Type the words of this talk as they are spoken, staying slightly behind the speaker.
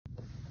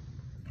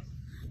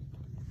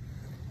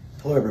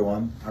Hello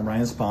everyone, I'm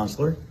Ryan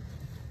Sponsler,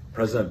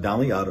 President of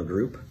Donley Auto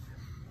Group.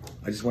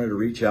 I just wanted to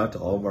reach out to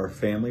all of our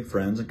family,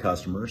 friends, and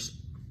customers,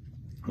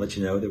 let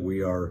you know that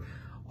we are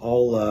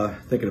all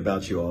thinking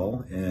about you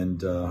all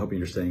and hoping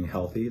you're staying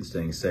healthy and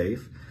staying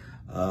safe.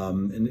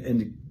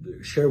 And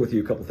share with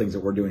you a couple things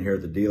that we're doing here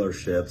at the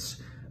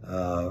dealerships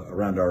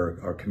around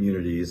our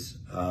communities.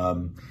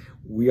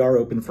 We are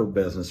open for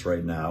business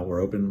right now.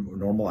 We're open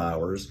normal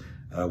hours.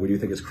 We do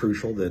think it's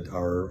crucial that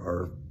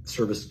our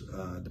service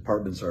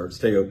departments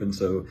stay open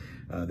so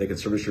they can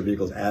service your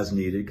vehicles as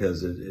needed,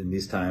 because in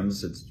these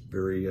times it's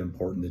very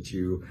important that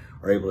you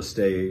are able to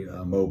stay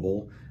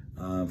mobile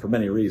for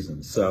many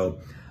reasons. So,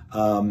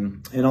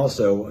 and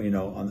also, you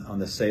know, on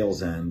the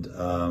sales end,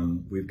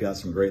 we've got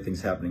some great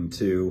things happening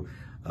too.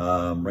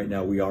 Right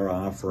now we are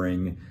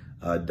offering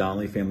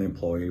Donley family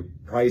employee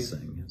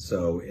pricing.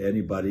 So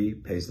anybody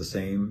pays the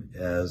same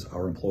as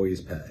our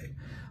employees pay.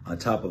 On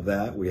top of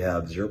that, we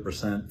have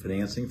 0%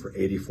 financing for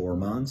 84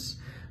 months.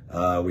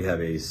 We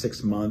have a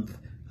 6-month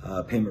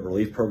payment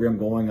relief program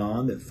going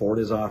on that Ford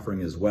is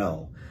offering as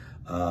well.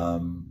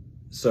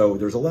 So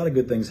there's a lot of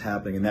good things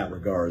happening in that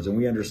regards. And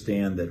we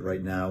understand that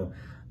right now,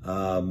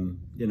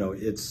 you know,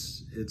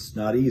 it's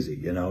not easy,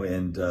 you know,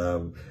 and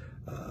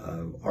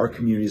our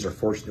communities are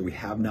fortunate that we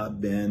have not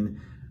been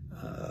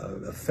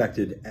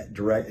affected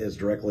as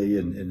directly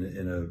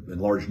in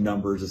large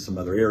numbers as some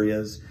other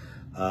areas.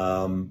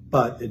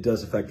 But it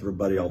does affect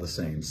everybody all the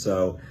same.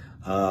 So,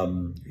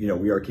 you know,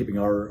 we are keeping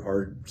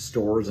our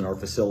stores and our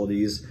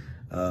facilities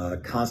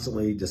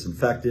constantly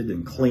disinfected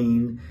and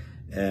clean.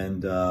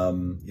 And,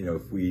 you know,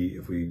 if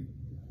we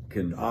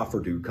can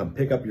offer to come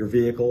pick up your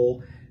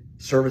vehicle,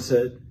 service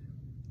it,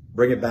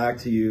 bring it back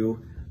to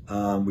you,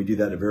 we do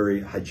that in a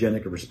very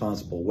hygienic and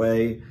responsible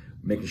way,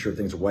 making sure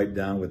things are wiped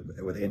down with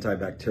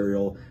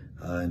antibacterial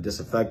and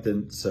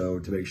disinfectant, so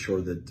to make sure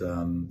that,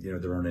 you know,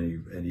 there aren't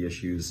any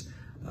issues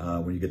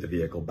when you get the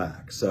vehicle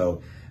back.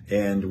 So,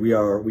 and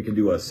we can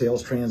do a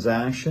sales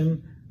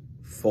transaction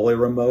fully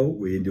remote.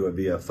 We can do it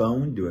via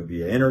phone, do it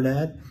via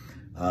internet.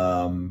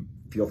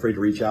 Feel free to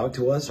reach out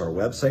to us, our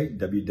website,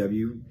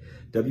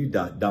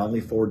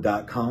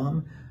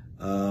 www.donleyford.com,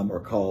 or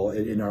call,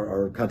 and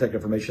our contact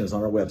information is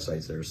on our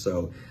websites there.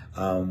 So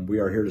we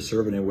are here to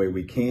serve in any way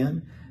we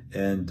can,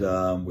 and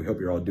we hope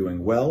you're all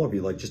doing well. If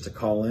you'd like just to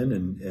call in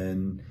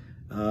and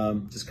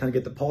just kind of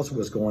get the pulse of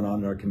what's going on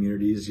in our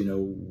communities, you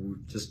know,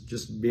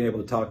 just being able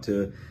to talk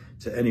to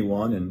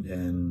anyone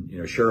and you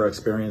know, share our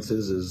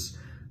experiences is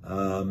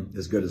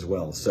good as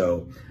well.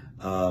 So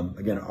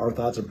again, our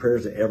thoughts and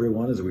prayers to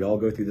everyone as we all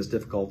go through this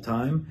difficult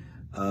time.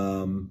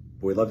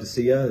 We'd love to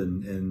see you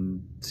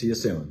and see you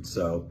soon.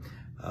 So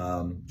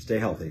stay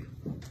healthy.